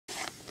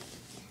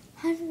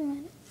Hi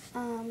everyone.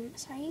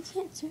 Sorry you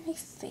can't see my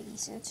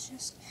face. It's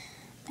just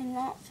I'm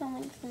not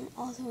filming from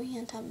all the way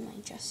on top of my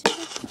dresser.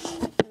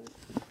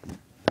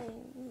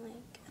 I'm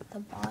like at the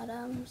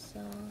bottom, so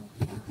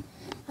yeah.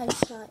 I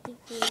just thought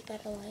it'd be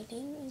better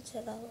lighting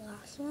instead of the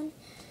last one.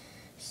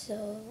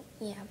 So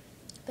yeah.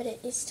 But it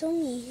is still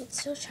me,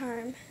 it's still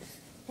Charm.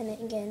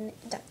 And again,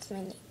 that's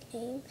my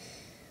nickname.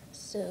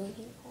 So,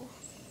 you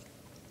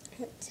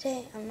know.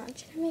 Today I'm not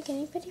trying to make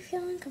anybody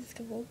feel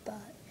uncomfortable,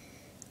 but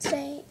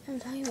today I'm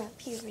talking about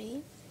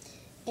puberty,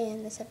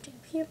 and the subject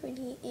of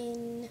puberty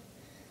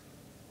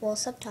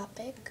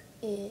subtopic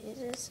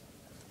is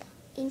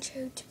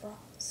intro to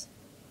bras.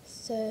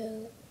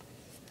 So,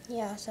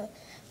 yeah, so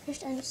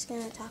first I'm just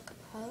going to talk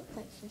about,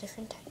 like, the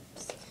different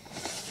types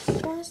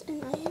of bras,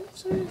 and I am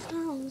sort of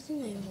kind of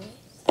losing my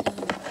voice, so,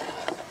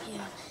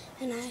 yeah,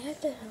 and I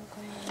have to talk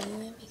right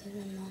anyway because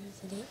my mom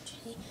is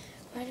literally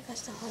right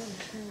across the hall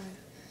in her room,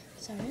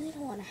 so I really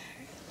don't want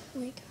to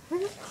wake her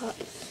up.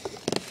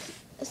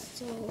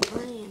 So I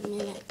am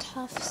in a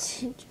tough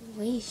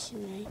situation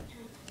right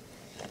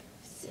now.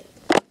 So,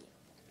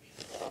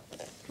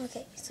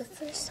 okay, so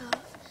first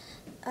off,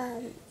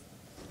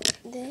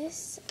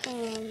 this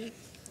is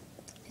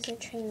a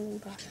training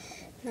bra.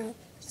 Now,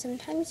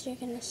 sometimes you're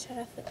gonna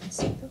start off with a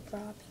zipper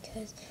bra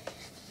because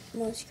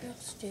most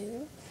girls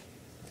do,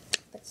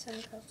 but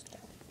some girls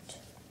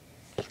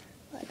don't.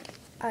 Like,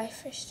 I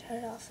first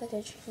started off with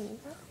a training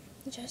bra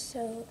just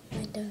so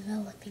my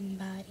developing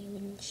body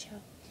wouldn't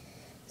show.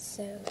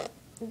 So,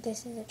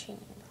 this is a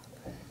training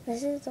bra.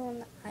 This is the one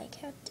that I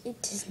kept. It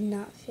does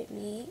not fit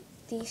me.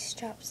 These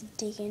straps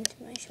dig into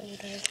my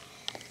shoulder.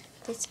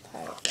 This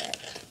part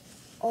that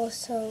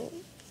also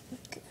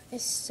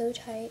is so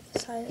tight. The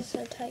size is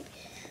so tight,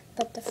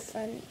 but the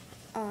front,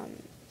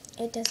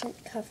 it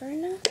doesn't cover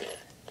enough.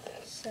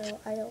 So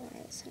I don't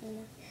wear this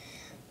anymore.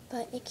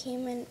 But it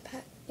came in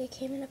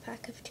a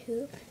pack of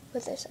 2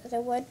 with this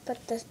other one.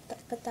 But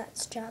that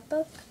strap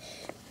broke.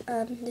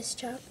 The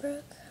strap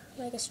broke.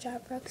 Like a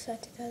strap broke, so I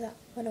had to throw that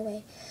one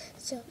away.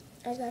 So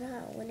I got it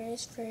at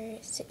Winners for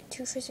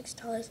 2 for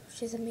 $6,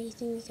 which is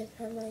amazing because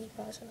normally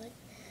bras are like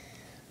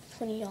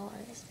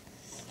 $20.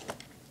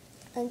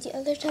 And the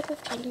other type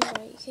of training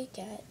bra you could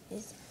get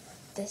is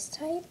this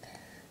type.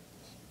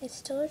 It's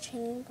still a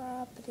training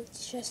bra, but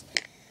it's just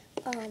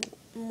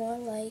more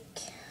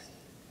like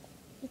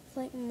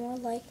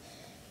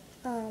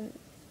a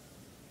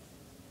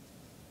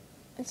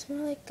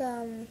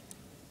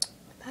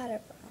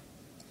padded bra.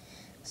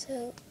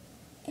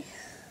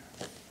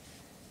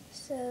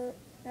 So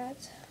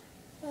that's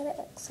what it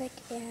looks like,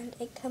 and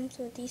it comes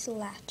with these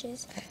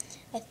latches.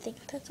 I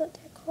think that's what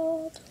they're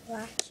called,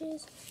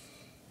 latches.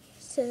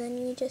 So then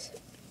you just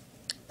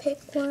pick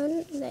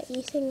one that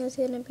you think is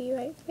going to be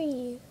right for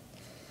you,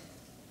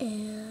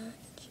 and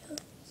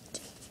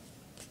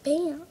just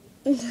bam.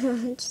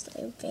 Just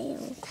like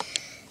bam.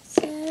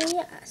 So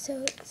yeah,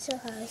 so it still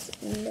has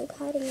no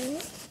padding in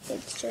it.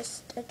 It's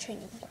just a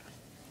training bra.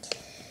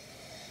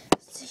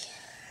 So,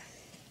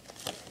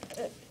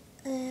 yeah.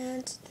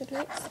 And the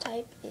next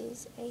type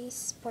is a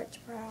sports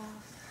bra.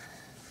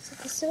 So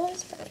this is what a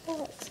sports bra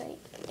looks like.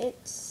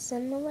 It's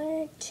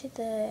similar to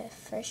the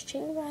first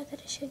training bra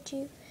that I showed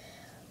you,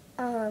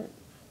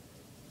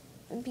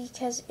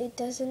 because it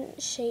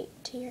doesn't shape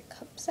to your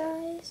cup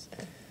size,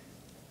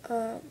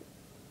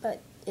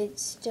 but it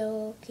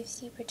still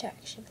gives you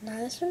protection. Now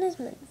this one is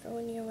meant for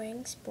when you're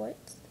wearing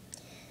sports.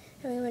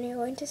 When you're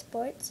going to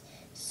sports,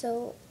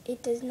 so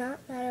it does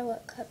not matter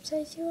what cup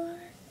size you are.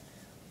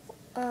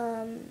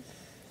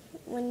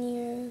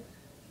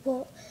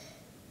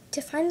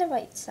 To find the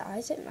right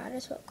size, it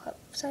matters what cup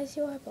size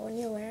you are, but when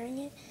you're wearing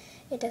it,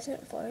 it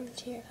doesn't form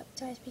to your cup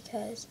size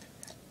because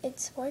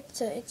it's sports,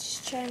 so it's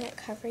just trying to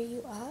cover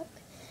you up.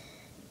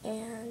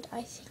 And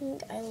I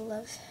think I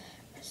love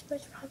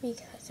sports bra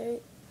because they're,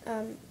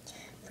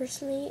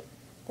 personally,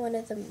 one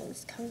of the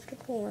most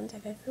comfortable ones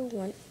I've ever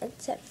worn,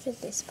 except for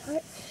this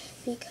part,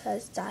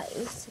 because that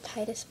is the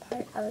tightest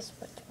part of a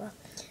sports bra,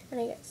 and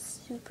it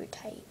gets super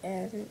tight,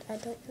 and I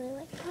don't really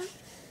like that.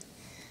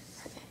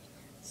 Okay,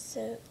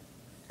 so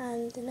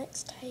the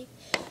next type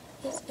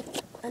is an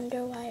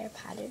underwire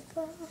padded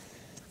bra,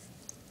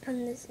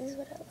 and this is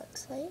what it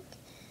looks like.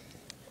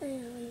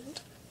 And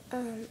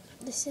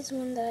this is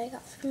one that I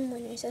got from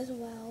Winners as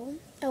well.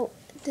 Oh,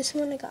 this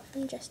one I got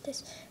from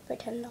Justice for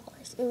 $10.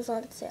 It was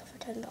on sale for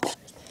 $10.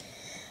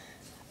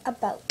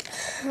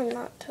 I'm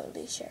not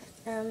totally sure.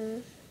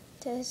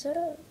 This is what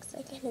it looks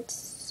like, and it's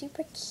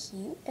super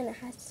cute, and it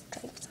has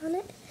stripes on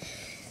it.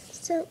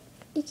 So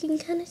you can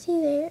kind of see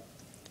there,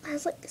 it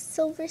has like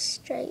silver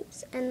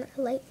stripes and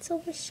light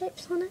silver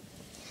stripes on it.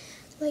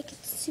 Like,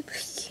 it's super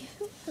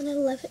cute, and I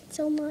love it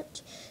so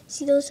much.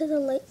 See, those are the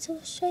light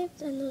silver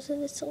stripes, and those are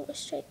the silver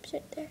stripes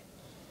right there.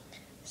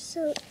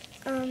 So,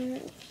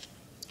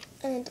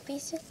 and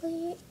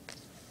basically,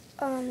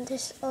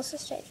 there's also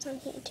stripes on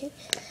here too.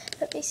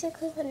 But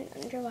basically, what an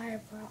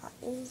underwire bra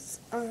is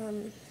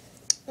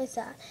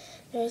that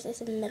there's this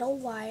middle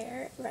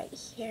wire right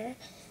here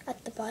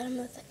at the bottom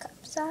of the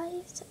cup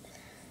size.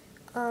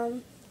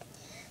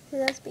 So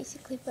that's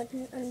basically what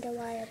an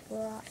underwire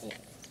bra is.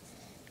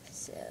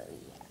 So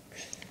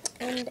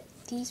yeah, and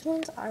these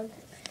ones are,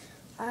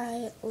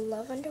 I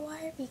love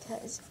underwire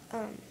because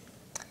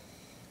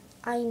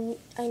I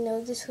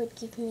know this would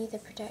give me the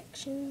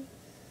protection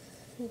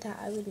that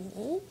I would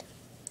need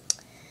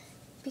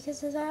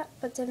because of that,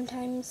 but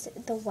sometimes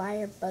the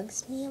wire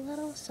bugs me a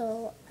little,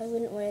 so I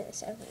wouldn't wear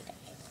this every day.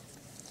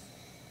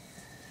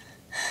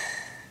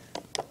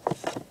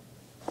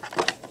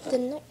 The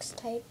next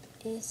type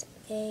is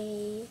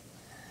a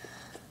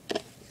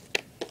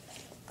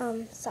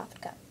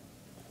soft cup.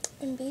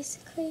 And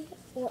basically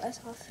what a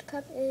soft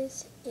cup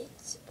is,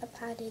 it's a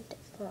padded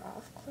bra,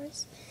 of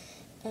course,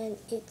 and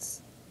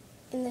it's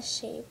in the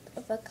shape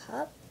of a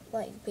cup,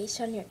 like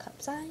based on your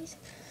cup size.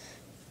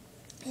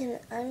 And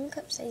I'm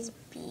cup size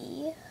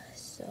B,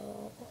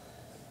 so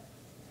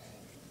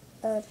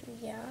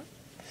yeah.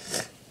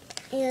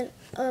 And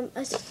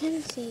as you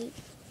can see,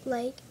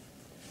 like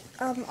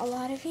a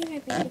lot of you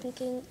might be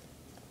thinking,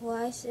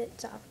 why is it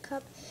soft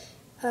cup?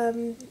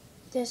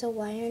 There's a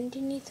wire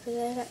underneath, but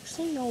there's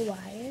actually no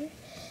wire.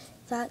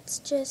 That's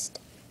just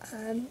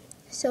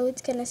so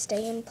it's gonna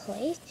stay in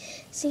place.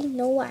 See,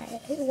 no wire.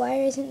 The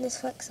wire isn't this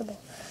flexible.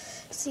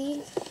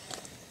 See,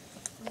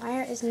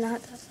 wire is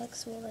not that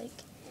flexible.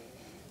 Like,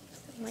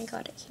 oh my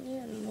god, I can't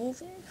even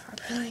move it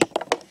properly.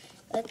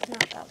 It's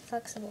not that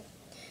flexible.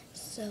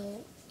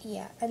 So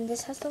yeah, and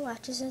this has the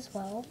latches as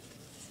well,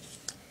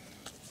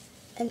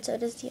 and so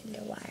does the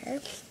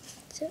underwire.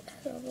 So it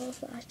has all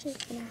those latches,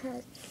 and it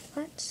has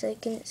latch, so you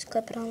can just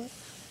clip it on.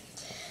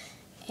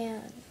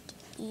 And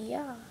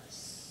yeah,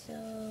 so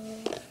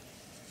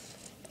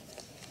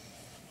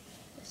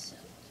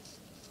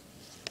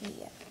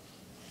yeah.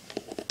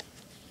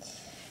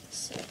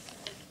 So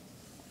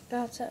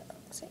that's what it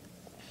looks like.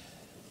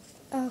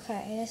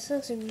 Okay, this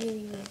looks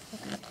really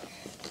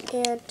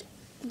okay. And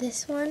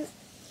this one,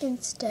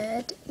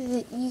 instead,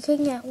 you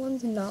can get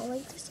ones not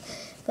like this,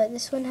 but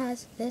this one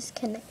has this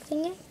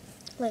connecting it,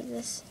 like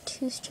this,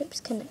 two strips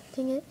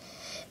connecting it,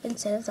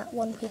 instead of that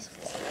one piece of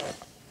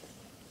cloth.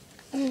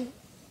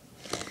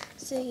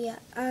 So yeah,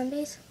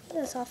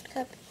 basically the soft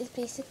cup is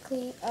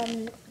basically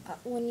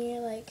when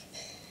you're like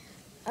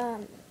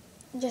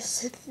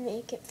just to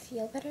make it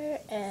feel better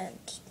and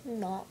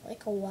not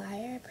like a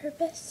wire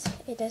purpose.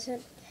 It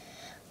doesn't,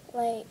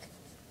 like,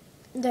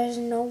 there's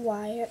no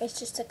wire, it's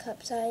just a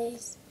cup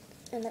size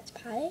and that's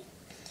padded.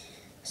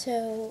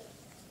 So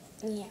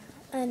yeah,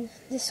 and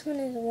this one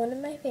is one of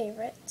my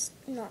favorites,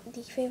 not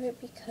the favorite,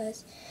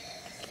 because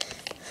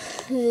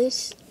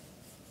this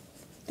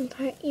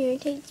part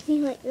irritates me,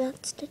 like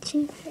that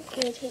stitching part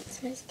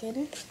irritates my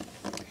skin,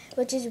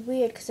 which is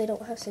weird because I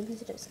don't have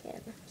sensitive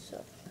skin.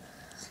 So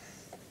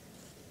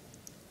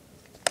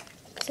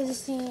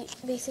this is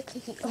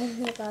basically the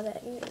only bra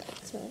that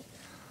irritates me.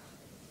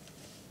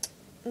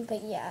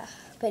 But yeah,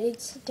 but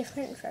it's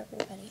different for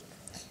everybody.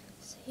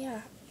 So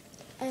yeah,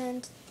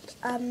 and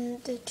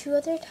the two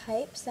other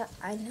types that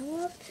I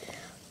know of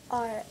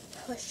are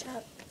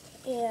push-up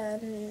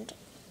and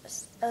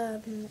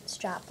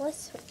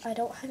strapless. I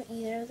don't have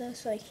either of those,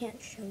 so I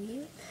can't show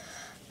you.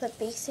 But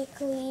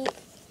basically,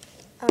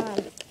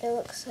 it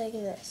looks like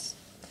this.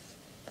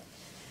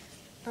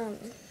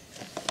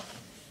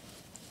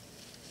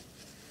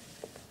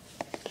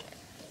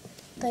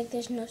 Like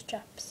there's no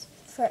straps.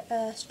 For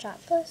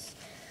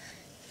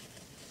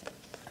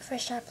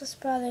strapless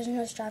bra, there's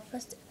no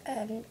strapless,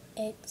 and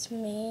it's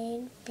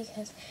made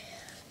because,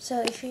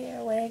 so if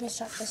you're wearing a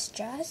strapless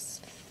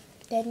dress,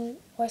 then,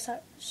 or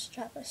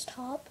strapless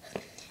top,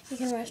 you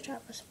can wear a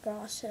strapless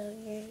bra so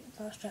your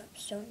bra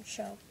straps don't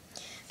show.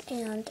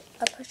 And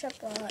a push-up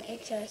bra,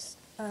 it just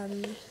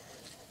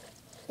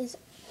is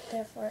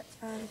there for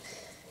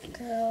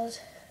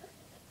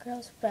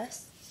girls'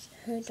 breasts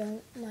who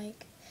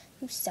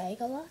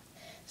sag a lot,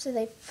 so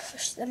they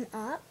push them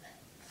up.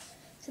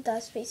 So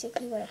that's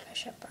basically what a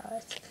push-up bra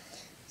is.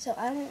 So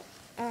I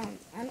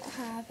don't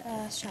have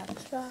a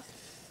strapless bra.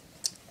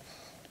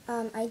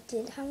 I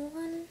did have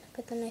one,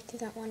 but then I threw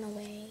that one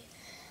away.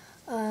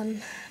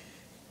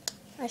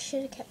 I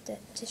should have kept it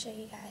to show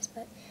you guys,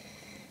 but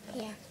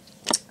yeah.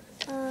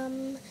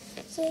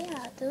 So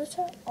yeah, those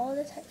are all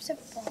the types of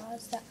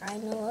bras that I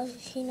know of.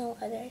 If you know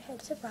other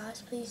types of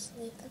bras, please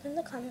leave them in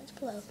the comments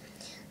below.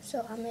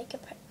 So I'll make a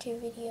part 2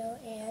 video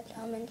and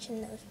I'll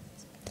mention those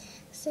ones.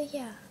 So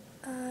yeah,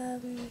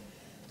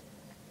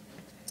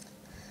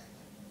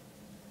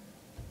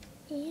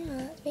 yeah,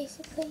 that's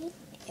basically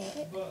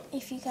it.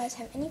 If you guys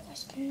have any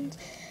questions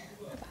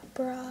about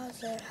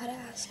bras or how to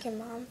ask your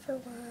mom for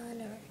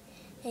one or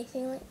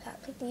anything like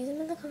that, please leave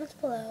them in the comments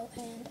below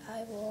and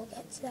I will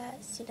get to that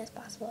as soon as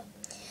possible.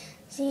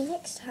 See you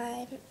next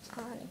time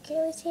on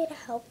Girlie's Here to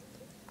Help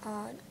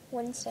on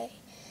Wednesday.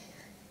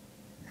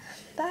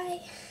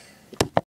 Bye!